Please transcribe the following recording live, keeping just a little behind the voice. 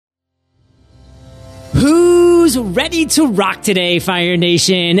Who's ready to rock today, Fire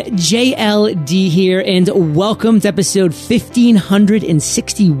Nation? JLD here, and welcome to episode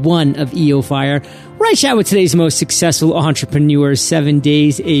 1561 of EO Fire, where I chat with today's most successful entrepreneurs 7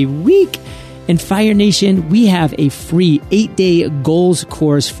 days a week. And Fire Nation, we have a free 8-day goals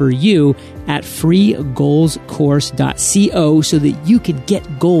course for you at freegoalscourse.co so that you can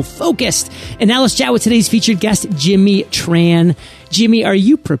get goal focused. And now let's chat with today's featured guest, Jimmy Tran. Jimmy, are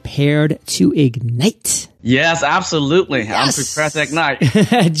you prepared to ignite? Yes, absolutely. Yes. I'm prepared to ignite.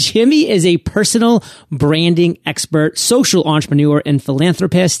 Jimmy is a personal branding expert, social entrepreneur, and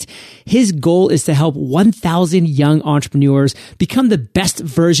philanthropist. His goal is to help 1,000 young entrepreneurs become the best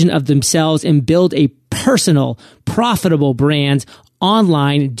version of themselves and build a personal, profitable brand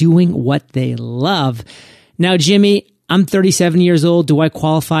online doing what they love. Now, Jimmy, I'm 37 years old. Do I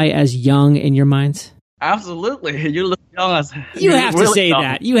qualify as young in your mind? Absolutely. You look young as You have to say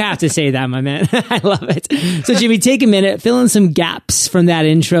that. You have to say that, my man. I love it. So, Jimmy, take a minute, fill in some gaps from that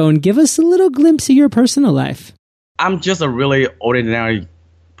intro, and give us a little glimpse of your personal life. I'm just a really ordinary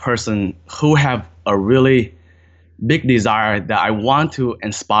person who have a really big desire that I want to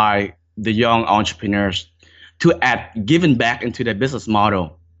inspire the young entrepreneurs to add giving back into their business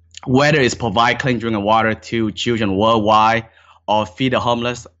model, whether it's provide clean drinking water to children worldwide, or feed the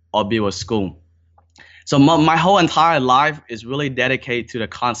homeless, or build a school. So my whole entire life is really dedicated to the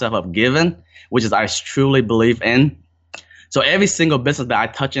concept of giving, which is I truly believe in. So every single business that I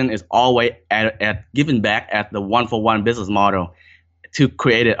touch in is always at giving back at the one-for-one business model to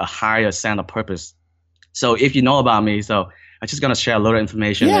create a higher sense of purpose. So if you know about me, so I'm just going to share a little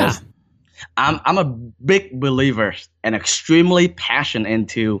information. Yeah. I'm a big believer and extremely passionate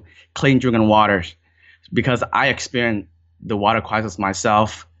into clean drinking water because I experienced the water crisis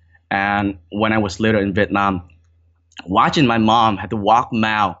myself. And when I was little in Vietnam, watching my mom had to walk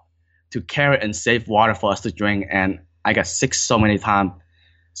miles to carry and save water for us to drink, and I got sick so many times.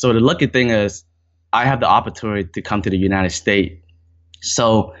 So the lucky thing is I have the opportunity to come to the United States.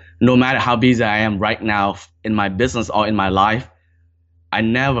 So no matter how busy I am right now in my business or in my life, I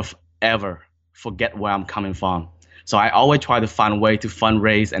never ever forget where I'm coming from. So I always try to find a way to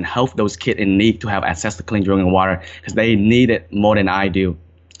fundraise and help those kids in need to have access to clean drinking water because they need it more than I do.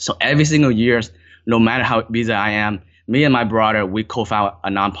 So every single year, no matter how busy I am, me and my brother, we co-found a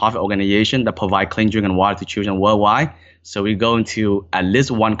nonprofit organization that provides clean drinking water to children worldwide. So we go into at least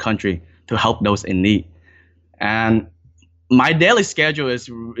one country to help those in need. And my daily schedule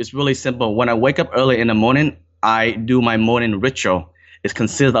is really simple. When I wake up early in the morning, I do my morning ritual. It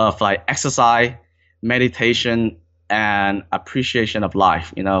consists of like exercise, meditation, and appreciation of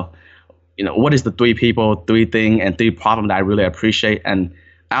life. You know, what is the 3 people, 3 things, and 3 problems that I really appreciate. And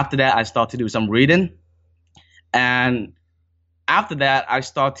after that, I start to do some reading. And after that, I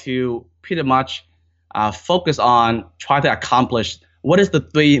start to pretty much focus on trying to accomplish what is the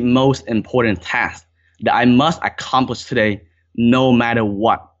 3 most important tasks that I must accomplish today, no matter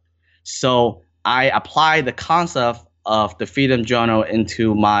what. So I apply the concept of the Freedom Journal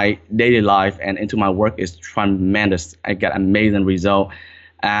into my daily life and into my work is tremendous. I get amazing results.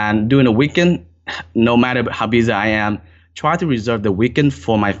 And during the weekend, no matter how busy I am, try to reserve the weekend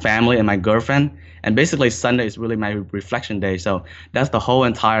for my family and my girlfriend. And basically Sunday is really my reflection day. So that's the whole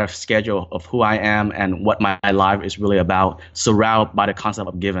entire schedule of who I am and what my life is really about, surrounded by the concept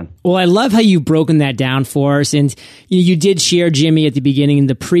of giving. Well, I love how you've broken that down for us. And you did share, Jimmy, at the beginning in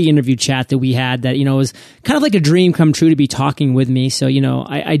the pre-interview chat that we had that, it was kind of like a dream come true to be talking with me. So,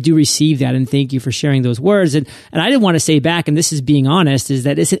 I do receive that, and thank you for sharing those words. And I didn't want to say back, and this is being honest, is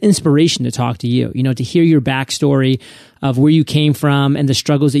that it's an inspiration to talk to you, to hear your backstory of where you came from and the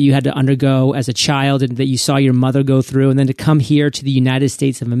struggles that you had to undergo as a child and that you saw your mother go through, and then to come here to the United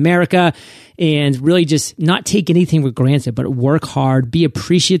States of America and really just not take anything for granted, but work hard, be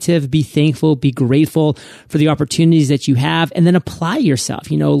appreciative, be thankful, be grateful for the opportunities that you have, and then apply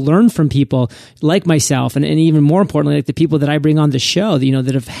yourself, learn from people like myself, and even more importantly, like the people that I bring on the show,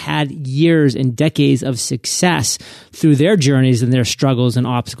 that have had years and decades of success through their journeys and their struggles and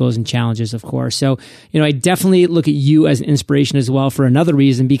obstacles and challenges, of course. So, I definitely look at you as an inspiration as well for another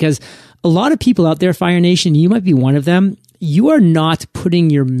reason, because a lot of people out there, Fire Nation, you might be one of them, you are not putting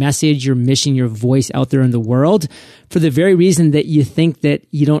your message, your mission, your voice out there in the world for the very reason that you think that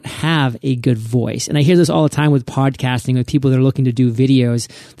you don't have a good voice. And I hear this all the time with podcasting, with people that are looking to do videos.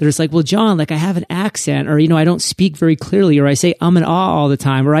 They're just like, well, John, I have an accent, or, I don't speak very clearly, or I say and ah all the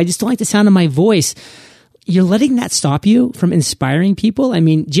time, or I just don't like the sound of my voice. you're letting that stop you from inspiring people? I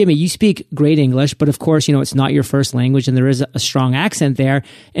mean, Jimmy, you speak great English, but of course, it's not your first language and there is a strong accent there.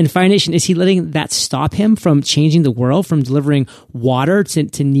 And Fire Nation, is he letting that stop him from changing the world, from delivering water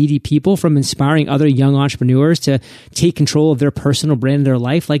to needy people, from inspiring other young entrepreneurs to take control of their personal brand in their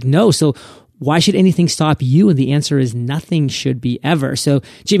life? Like, no. So why should anything stop you? And the answer is nothing should be ever. So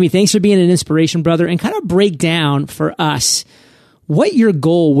Jimmy, thanks for being an inspiration, brother, and kind of break down for us what your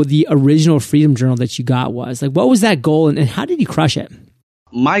goal with the original Freedom Journal that you got was. Like, what was that goal and how did you crush it?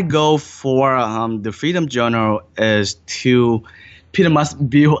 My goal for the Freedom Journal is to pretty much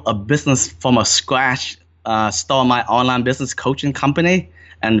build a business from a scratch, start my online business coaching company,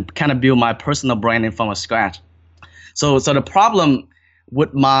 and kind of build my personal branding from a scratch. So the problem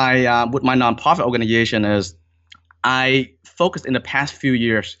with my nonprofit organization is I focused in the past few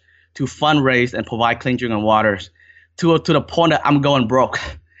years to fundraise and provide clean drinking waters to the point that I'm going broke.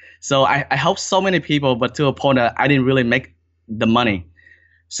 So I helped so many people, but to a point that I didn't really make the money.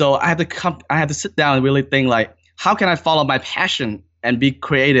 So I had to sit down and really think, like, how can I follow my passion and be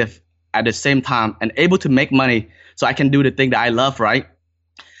creative at the same time and able to make money so I can do the thing that I love, right?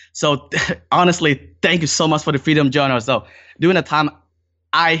 So honestly, thank you so much for the Freedom Journal. So during the time,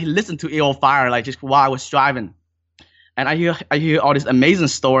 I listened to EO Fire, like, just while I was driving, and I hear all this amazing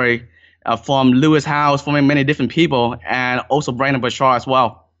story from Lewis House, from many different people, and also Brandon Bashar as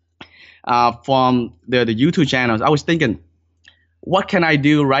well, from the YouTube channels. I was thinking, what can I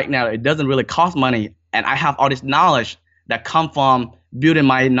do right now? It doesn't really cost money, and I have all this knowledge that come from building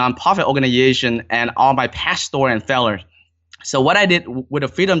my nonprofit organization and all my past story and failures. So what I did with the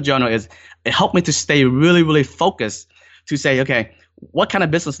Freedom Journal is it helped me to stay really, really focused to say, okay, what kind of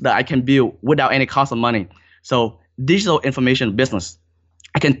business that I can build without any cost of money? So digital information business.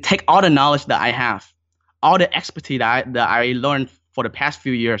 I can take all the knowledge that I have, all the expertise that I learned for the past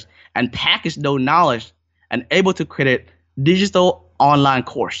few years, and package those knowledge and able to create a digital online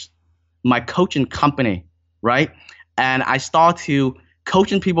course, my coaching company, right? And I start to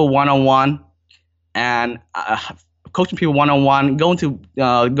coaching people one-on-one and going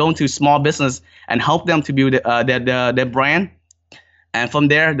to small business and help them to build their brand. And from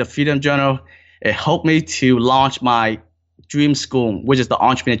there, the Freedom Journal, it helped me to launch my Dream School, which is the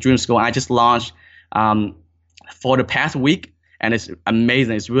Entrepreneur Dream School. I just launched for the past week, and it's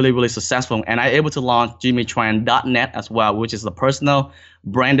amazing. It's really, really successful. And I'm able to launch JimmyTran.net as well, which is a personal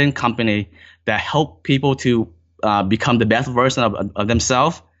branding company that help people to become the best version of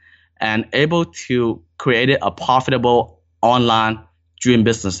themselves and able to create a profitable online dream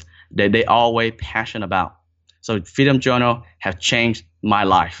business that they always passionate about. So Freedom Journal have changed my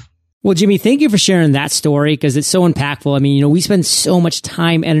life. Well, Jimmy, thank you for sharing that story because it's so impactful. I mean, we spend so much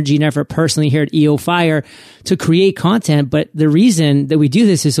time, energy, and effort personally here at EO Fire to create content. But the reason that we do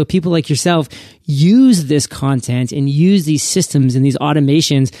this is so people like yourself use this content and use these systems and these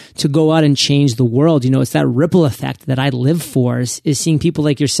automations to go out and change the world. It's that ripple effect that I live for is seeing people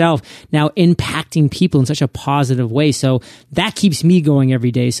like yourself now impacting people in such a positive way. So that keeps me going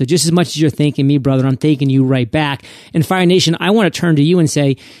every day. So just as much as you're thanking me, brother, I'm thanking you right back. And Fire Nation, I want to turn to you and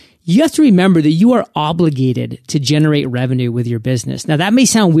say, you have to remember that you are obligated to generate revenue with your business. Now, that may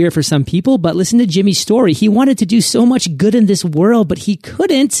sound weird for some people, but listen to Jimmy's story. He wanted to do so much good in this world, but he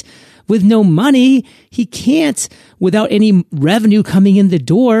couldn't with no money. He can't without any revenue coming in the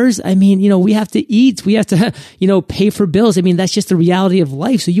doors. I mean, we have to eat. We have to, pay for bills. I mean, that's just the reality of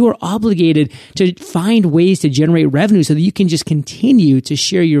life. So you are obligated to find ways to generate revenue so that you can just continue to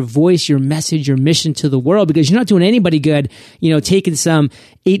share your voice, your message, your mission to the world, because you're not doing anybody good, taking some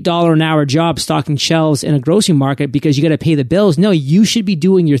 $8 an hour job stocking shelves in a grocery market because you got to pay the bills. No, you should be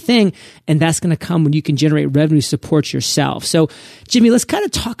doing your thing. And that's going to come when you can generate revenue to support yourself. So Jimmy, let's kind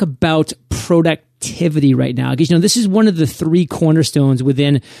of talk about productivity right now, because this is one of the 3 cornerstones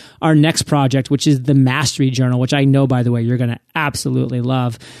within our next project, which is the Mastery Journal, which I know, by the way, you're going to absolutely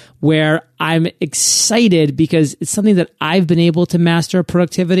love, where I'm excited because it's something that I've been able to master,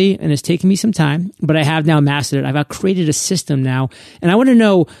 productivity, and it's taken me some time, but I have now mastered it. I've created a system now, and I want to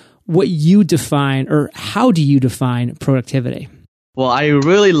know what you define, or how do you define productivity? Well, I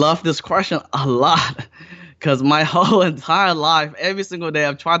really love this question a lot. Because my whole entire life, every single day,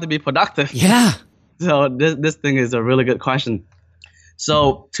 I've tried to be productive. Yeah. So this thing is a really good question.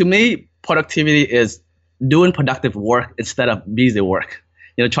 So to me, productivity is doing productive work instead of busy work.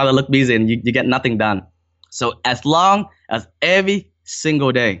 Try to look busy and you get nothing done. So as long as every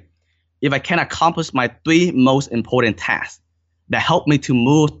single day, if I can accomplish my 3 most important tasks that help me to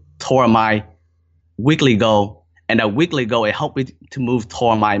move toward my weekly goal, and that weekly goal, it helped me to move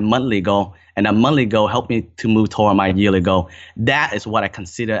toward my monthly goal, and that monthly goal helped me to move toward my yearly goal. That is what I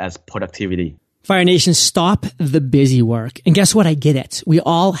consider as productivity. Fire Nation, stop the busy work. And guess what? I get it. We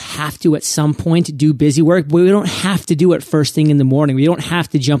all have to at some point do busy work, but we don't have to do it first thing in the morning. We don't have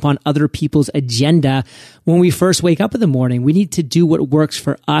to jump on other people's agenda when we first wake up in the morning. We need to do what works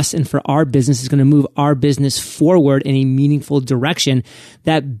for us and for our business is going to move our business forward in a meaningful direction.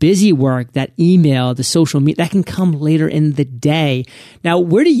 That busy work, that email, the social media, that can come later in the day. Now,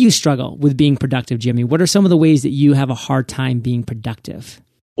 where do you struggle with being productive, Jimmy? What are some of the ways that you have a hard time being productive?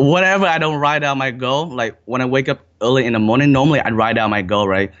 Whatever I don't write down my goal, like when I wake up early in the morning, normally I write down my goal,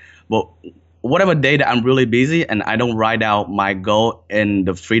 right? But whatever day that I'm really busy and I don't write out my goal in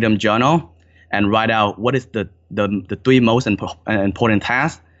the Freedom Journal and write out what is the three most important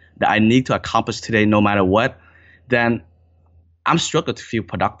tasks that I need to accomplish today no matter what, then I'm struggling to feel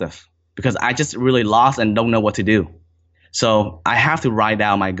productive because I just really lost and don't know what to do. So I have to write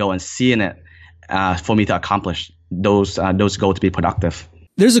down my goal and seeing it for me to accomplish those goals to be productive.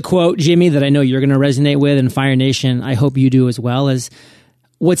 There's a quote, Jimmy, that I know you're going to resonate with, and Fire Nation, I hope you do as well, is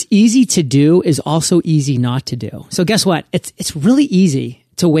what's easy to do is also easy not to do. So guess what? It's really easy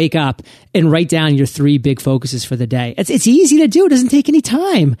to wake up and write down your 3 big focuses for the day. It's easy to do. It doesn't take any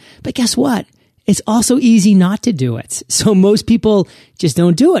time. But guess what? It's also easy not to do it. So most people just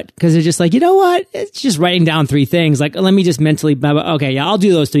don't do it because they're just like, you know what? It's just writing down 3 things. Like, let me just mentally, okay, yeah, I'll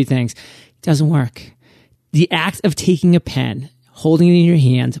do those 3 things. It doesn't work. The act of taking a pen, holding it in your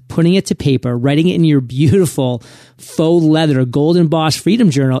hand, putting it to paper, writing it in your beautiful faux leather, gold embossed Freedom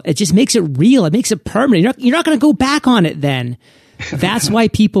Journal, it just makes it real. It makes it permanent. You're not going to go back on it then. That's why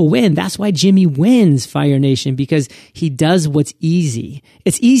people win. That's why Jimmy wins, Fire Nation, because he does what's easy.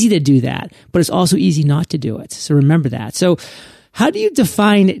 It's easy to do that, but it's also easy not to do it. So remember that. So how do you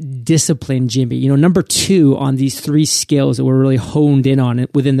define discipline, Jimmy? You know, number 2 on these 3 skills that we're really honed in on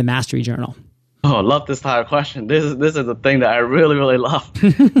within the Mastery Journal. Oh, I love this type of question. This is the thing that I really, really love.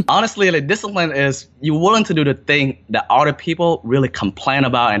 Honestly, like, discipline is you're willing to do the thing that other people really complain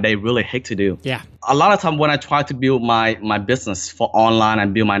about and they really hate to do. Yeah. A lot of time when I try to build my business for online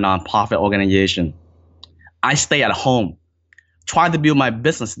and build my nonprofit organization, I stay at home, try to build my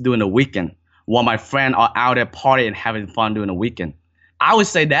business during the weekend while my friends are out there partying and having fun during the weekend. I would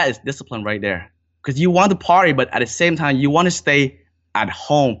say that is discipline right there because you want to party, but at the same time, you want to stay at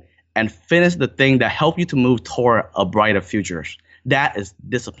home and finish the thing that help you to move toward a brighter future. That is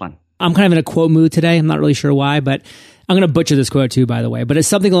discipline. I'm kind of in a quote mood today. I'm not really sure why, but I'm going to butcher this quote too, by the way. But it's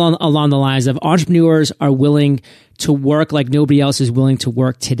something along the lines of entrepreneurs are willing to work like nobody else is willing to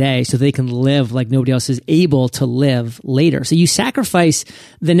work today so they can live like nobody else is able to live later. So you sacrifice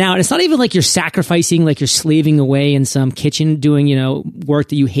the now. And it's not even like you're sacrificing, like you're slaving away in some kitchen doing, work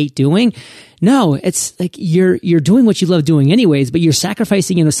that you hate doing. No, it's like you're doing what you love doing anyways, but you're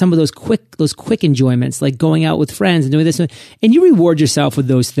sacrificing, some of those quick enjoyments, like going out with friends and doing this, and you reward yourself with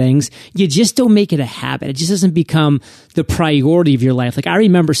those things. You just don't make it a habit. It just doesn't become the priority of your life. Like I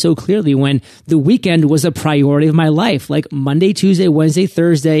remember so clearly when the weekend was a priority of my life, like Monday, Tuesday, Wednesday,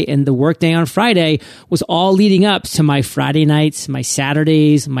 Thursday, and the work day on Friday was all leading up to my Friday nights, my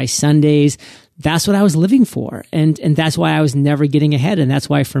Saturdays, my Sundays. That's what I was living for. And that's why I was never getting ahead. And that's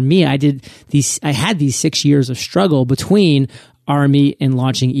why for me, I had these 6 years of struggle between Army and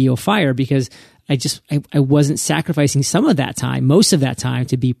launching EO Fire because I wasn't sacrificing some of that time, most of that time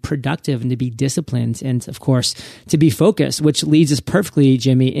to be productive and to be disciplined and of course to be focused, which leads us perfectly,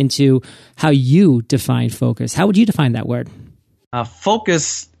 Jimmy, into how you define focus. How would you define that word?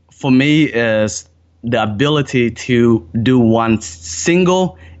 Focus for me is the ability to do one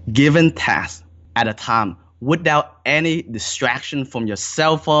single given task at a time without any distraction from your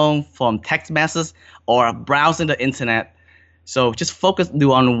cell phone, from text messages, or browsing the internet. So just focus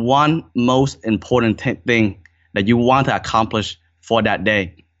on one most important thing that you want to accomplish for that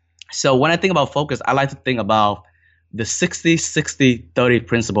day. So when I think about focus, I like to think about the 60-60-30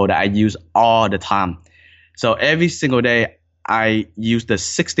 principle that I use all the time. So every single day, I use the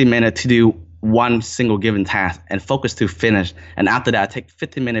 60 minutes to do one single given task and focus to finish. And after that, I take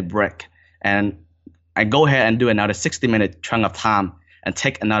 15-minute break and I go ahead and do another 60-minute chunk of time and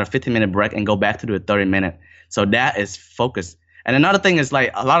take another 15-minute break and go back to do a 30-minute. So that is focus. And another thing is like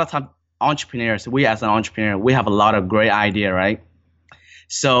a lot of time entrepreneurs, we as an entrepreneur, we have a lot of great idea, right?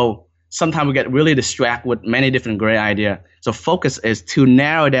 So sometimes we get really distracted with many different great ideas. So focus is to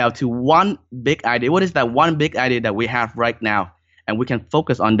narrow down to one big idea. What is that one big idea that we have right now? And we can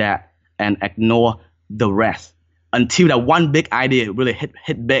focus on that and ignore the rest until that one big idea really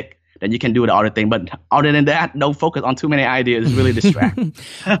hit big. then you can do the other thing. But other than that, don't focus on too many ideas. It's really distracting.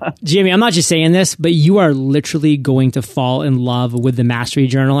 Jimmy, I'm not just saying this, but you are literally going to fall in love with the Mastery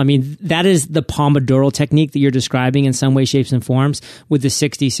Journal. I mean, that is the Pomodoro technique that you're describing in some way, shapes, and forms with the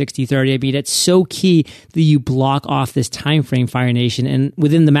 60, 60, 30. I mean, it's so key that you block off this time frame, Fire Nation. And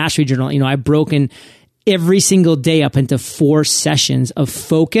within the Mastery Journal, I've broken every single day up into 4 sessions of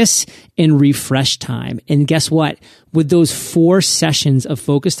focus and refresh time. And guess what? With those 4 sessions of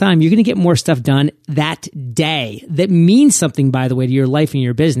focus time, you're going to get more stuff done that day that means something, by the way, to your life and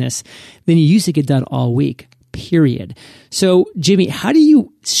your business than you used to get done all week, period. So, Jimmy, how do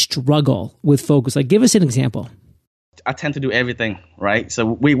you struggle with focus? Like, give us an example. I tend to do everything, right? So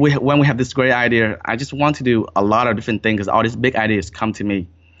we when we have this great idea, I just want to do a lot of different things because all these big ideas come to me.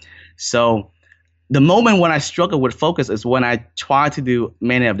 So the moment when I struggle with focus is when I try to do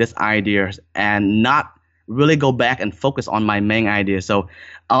many of these ideas and not really go back and focus on my main idea. So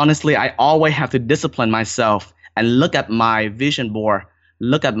honestly, I always have to discipline myself and look at my vision board,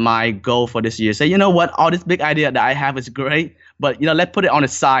 look at my goal for this year. Say, you know what, all this big idea that I have is great, but let's put it on the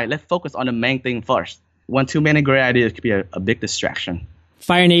side. Let's focus on the main thing first. When too many great ideas could be a big distraction.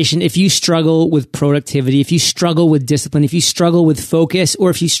 Fire Nation, if you struggle with productivity, if you struggle with discipline, if you struggle with focus, or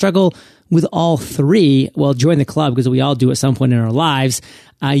if you struggle with all 3, well, join the club because we all do at some point in our lives.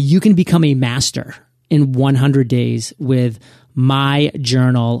 You can become a master in 100 days with my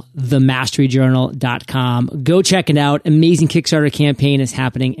journal, themasteryjournal.com. Go check it out. Amazing Kickstarter campaign is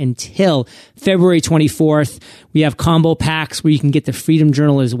happening until February 24th. We have combo packs where you can get the Freedom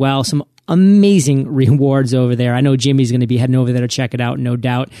Journal as well. Some amazing rewards over there. I know Jimmy's going to be heading over there to check it out, no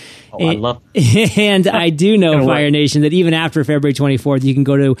doubt. I love it. And I do know, Fire Nation, that even after February 24th, you can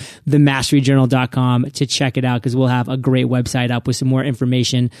go to themasteryjournal.com to check it out because we'll have a great website up with some more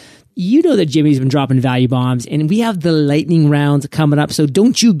information. You know that Jimmy's been dropping value bombs, and we have the lightning round coming up. So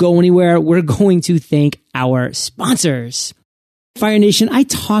don't you go anywhere. We're going to thank our sponsors. Fire Nation, I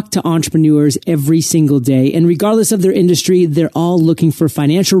talk to entrepreneurs every single day, and regardless of their industry, they're all looking for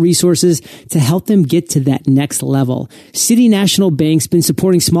financial resources to help them get to that next level. City National Bank's been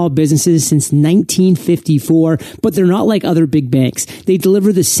supporting small businesses since 1954, but they're not like other big banks. They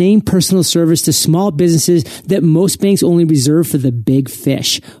deliver the same personal service to small businesses that most banks only reserve for the big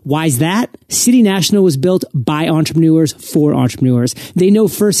fish. Why's that? City National was built by entrepreneurs for entrepreneurs. They know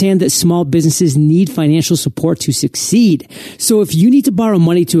firsthand that small businesses need financial support to succeed. So if you need to borrow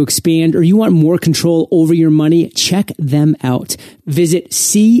money to expand or you want more control over your money, check them out. Visit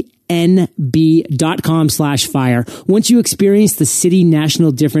cnb.com/fire. Once you experience the City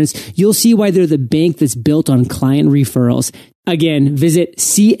National difference, you'll see why they're the bank that's built on client referrals. Again, visit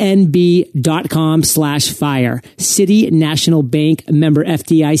cnb.com/fire. City National Bank, member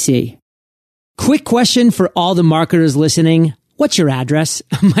FDIC. Quick question for all the marketers listening. What's your address?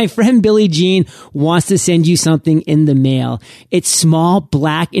 My friend Billie Jean wants to send you something in the mail. It's small,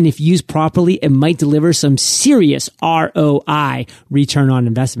 black, and if used properly, it might deliver some serious ROI, return on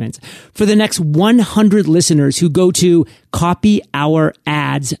investment. For the next 100 listeners who go to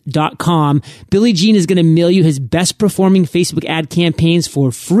copyourads.com, Billie Jean is going to mail you his best performing Facebook ad campaigns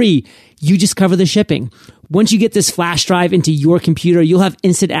for free. You just cover the shipping. Once you get this flash drive into your computer, you'll have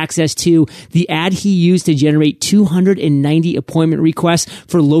instant access to the ad he used to generate 290 appointment requests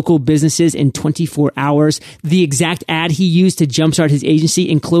for local businesses in 24 hours, the exact ad he used to jumpstart his agency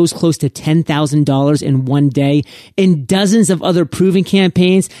and close close to $10,000 in one day, and dozens of other proven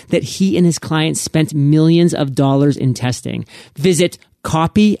campaigns that he and his clients spent millions of dollars in testing. Visit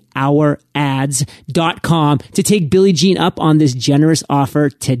copyourads.com to take Billie Jean up on this generous offer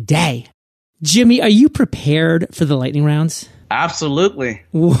today. Jimmy, are you prepared for the lightning rounds? Absolutely.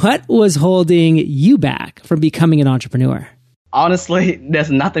 What was holding you back from becoming an entrepreneur? Honestly,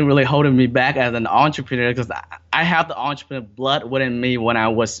 there's nothing really holding me back as an entrepreneur because I have the entrepreneur blood within me when I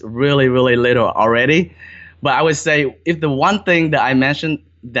was really, really little already. But I would say if the one thing that I mentioned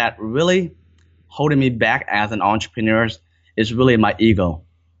that really holding me back as an entrepreneur is really my ego.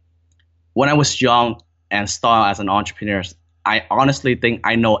 When I was young and started as an entrepreneur, I honestly think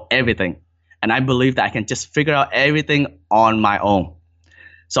I know everything. And I believe that I can just figure out everything on my own.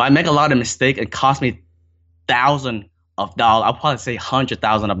 So I make a lot of mistakes. It cost me thousands of dollars. I'll probably say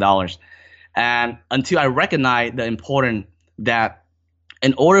 $100,000. And until I recognize the importance that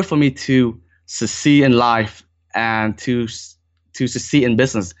in order for me to succeed in life and to succeed in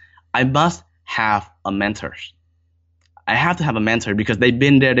business, I must have a mentor. I have to have a mentor because they've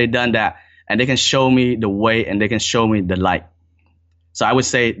been there, they've done that, and they can show me the way and they can show me the light. So I would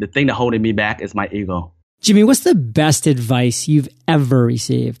say the thing that holding me back is my ego. Jimmy, what's the best advice you've ever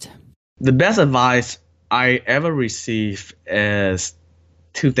received? The best advice I ever received is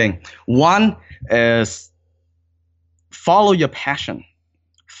two things. One is follow your passion.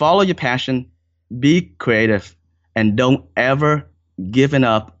 Follow your passion, be creative, and don't ever give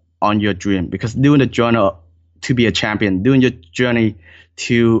up on your dream, because doing the journey to be a champion, doing your journey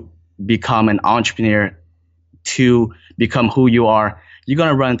to become an entrepreneur, to become who you are, you're going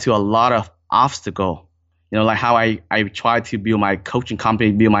to run into a lot of obstacles. Like how I try to build my coaching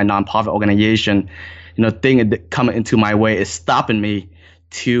company, build my nonprofit organization, thing that coming into my way is stopping me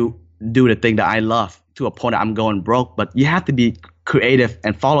to do the thing that I love to a point that I'm going broke. But you have to be creative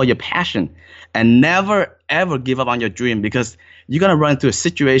and follow your passion and never, ever give up on your dream, because you're going to run into a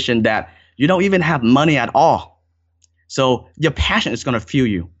situation that you don't even have money at all. So your passion is going to fuel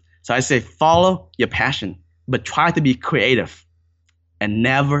you. So I say follow your passion, but try to be creative and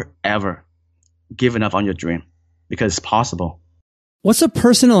never, ever giving up on your dream, because it's possible. What's a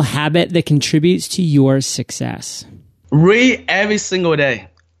personal habit that contributes to your success? Read every single day.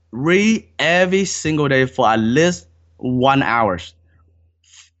 Read every single day for at least 1 hour.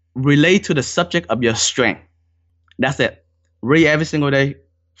 Relate to the subject of your strength. That's it. Read every single day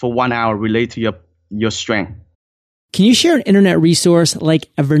for 1 hour. Relate to your strength. Can you share an internet resource like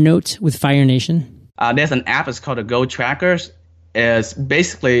Evernote with Fire Nation? There's an app. It's called the Goal Trackers. It's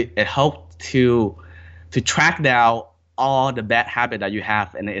basically, it helps to track down all the bad habit that you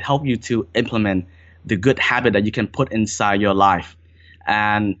have, and it helps you to implement the good habit that you can put inside your life.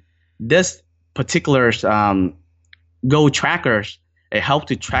 And this particular Goal Trackers, it helps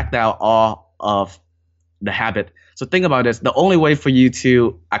to track down all of the habit. So think about this. The only way for you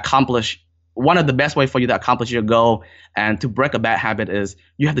to accomplish, one of the best way for you to accomplish your goal and to break a bad habit is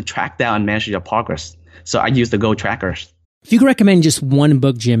you have to track down and measure your progress. So I use the Goal Trackers. If you could recommend just one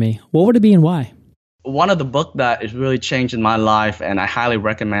book, Jimmy, what would it be and why? One of the books that is really changing my life, and I highly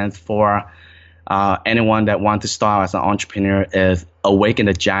recommend for anyone that wants to start as an entrepreneur, is Awaken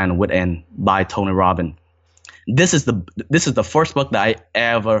the Giant Within by Tony Robbins. This is the first book that I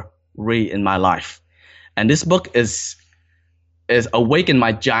ever read in my life, and this book is Awaken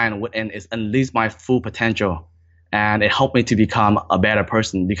my Giant Within, is unleash my full potential, and it helped me to become a better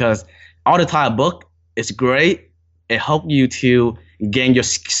person. Because all the time, book is great. It helps you to gain your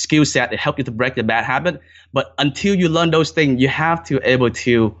skill set. It helps you to break the bad habit. But until you learn those things, you have to be able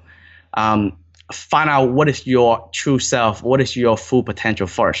to find out what is your true self, what is your full potential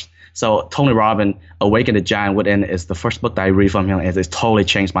first. So Tony Robbins, Awaken the Giant Within, is the first book that I read from him, and it's totally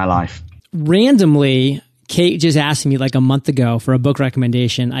changed my life. Randomly, Kate just asked me like a month ago for a book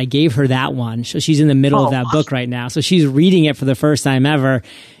recommendation. I gave her that one. So she's in the middle of that book right now. So she's reading it for the first time ever.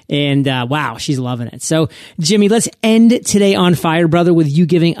 And wow, she's loving it. So Jimmy, let's end today on fire, brother, with you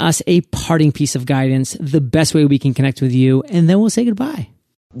giving us a parting piece of guidance, the best way we can connect with you, and then we'll say goodbye.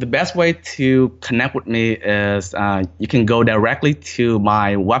 The best way to connect with me is you can go directly to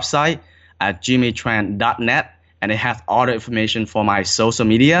my website at jimmytran.net, and it has all the information for my social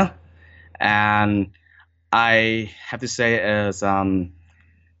media. And I have to say is,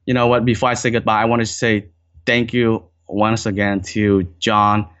 you know what, before I say goodbye, I want to say thank you once again to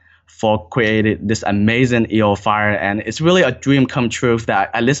John for creating this amazing EO Fire. And it's really a dream come true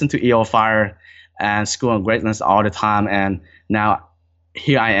that I listen to EO Fire and School of Greatness all the time. And now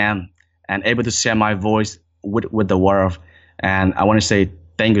here I am and able to share my voice with the world. And I want to say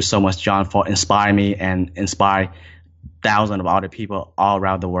thank you so much, John, for inspiring me and inspire thousands of other people all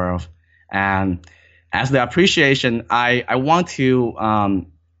around the world. And as the appreciation, I want to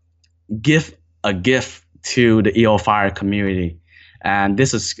give a gift to the EO Fire community. And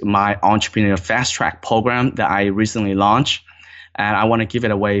this is my Entrepreneur Fast Track program that I recently launched. And I want to give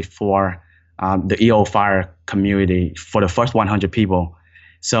it away for the EO Fire community for the first 100 people.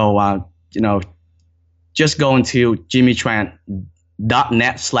 So, just go into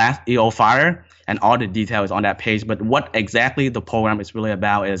jimmytran.net/EO Fire, and all the details on that page. But what exactly the program is really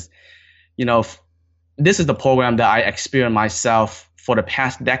about is, this is the program that I experienced myself for the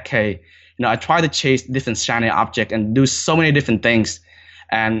past decade. I try to chase different shiny objects and do so many different things.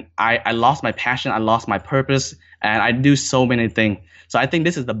 And I lost my passion. I lost my purpose. And I do so many things. So I think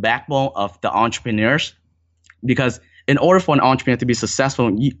this is the backbone of the entrepreneurs. Because in order for an entrepreneur to be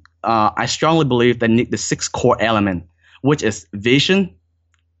successful, I strongly believe they need the 6 core elements, which is vision,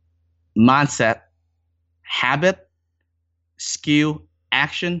 mindset, habit, skill,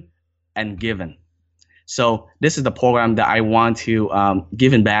 action, and giving. So this is the program that I want to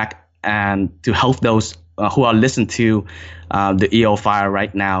give back and to help those who are listening to the EO Fire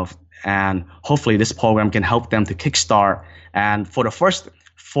right now. And hopefully this program can help them to kickstart. And for the first,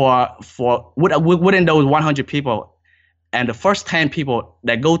 within those 100 people, and the first 10 people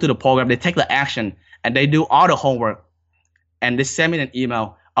that go to the program, they take the action and they do all the homework. and they send me an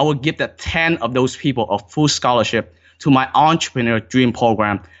email, I will give that 10 of those people a full scholarship to my entrepreneur dream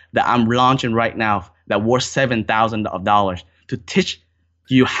program that I'm launching right now that worth $7,000 to teach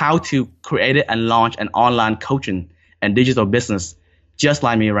you how to create it and launch an online coaching and digital business just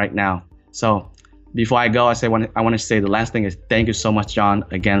like me right now. So before I go, I want to say the last thing is thank you so much, John,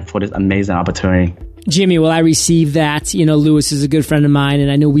 again, for this amazing opportunity. Jimmy, well, I received that. Lewis is a good friend of mine,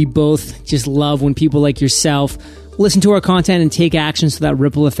 and I know we both just love when people like yourself listen to our content and take action so that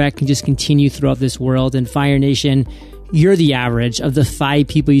ripple effect can just continue throughout this world. And Fire Nation, you're the average of the 5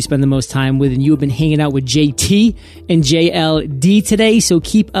 people you spend the most time with, and you have been hanging out with JT and JLD today, so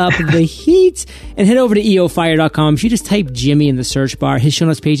keep up the heat and head over to eofire.com. If you just type Jimmy in the search bar, his show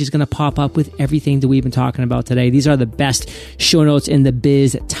notes page is going to pop up with everything that we've been talking about today. These are the best show notes in the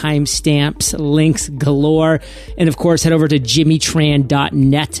biz, timestamps, links galore, and of course, head over to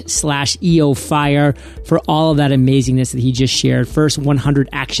jimmytran.net/eofire for all of that amazingness that he just shared. First 100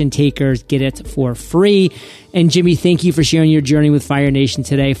 action takers get it for free. And Jimmy, thank you for sharing your journey with Fire Nation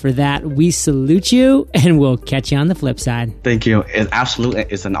today. For that, we salute you, and we'll catch you on the flip side. Thank you.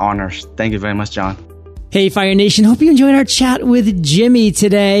 It's an honor. Thank you very much, John. Hey, Fire Nation. Hope you enjoyed our chat with Jimmy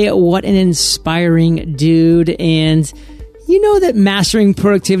today. What an inspiring dude. And you know that mastering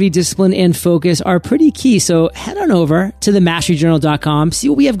productivity, discipline, and focus are pretty key. So head on over to themasteryjournal.com, see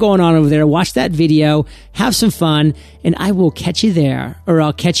what we have going on over there. Watch that video, have some fun, and I will catch you there, or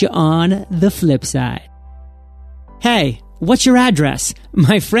I'll catch you on the flip side. Hey, what's your address?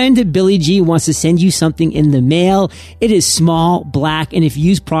 My friend Billy G wants to send you something in the mail. It is small, black, and if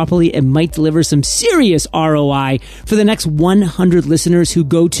used properly, it might deliver some serious ROI for the next 100 listeners who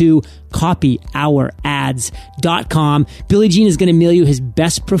go to copyourads.com. Billy Jean is going to mail you his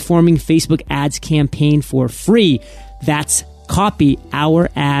best performing Facebook ads campaign for free. That's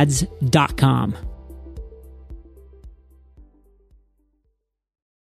copyourads.com.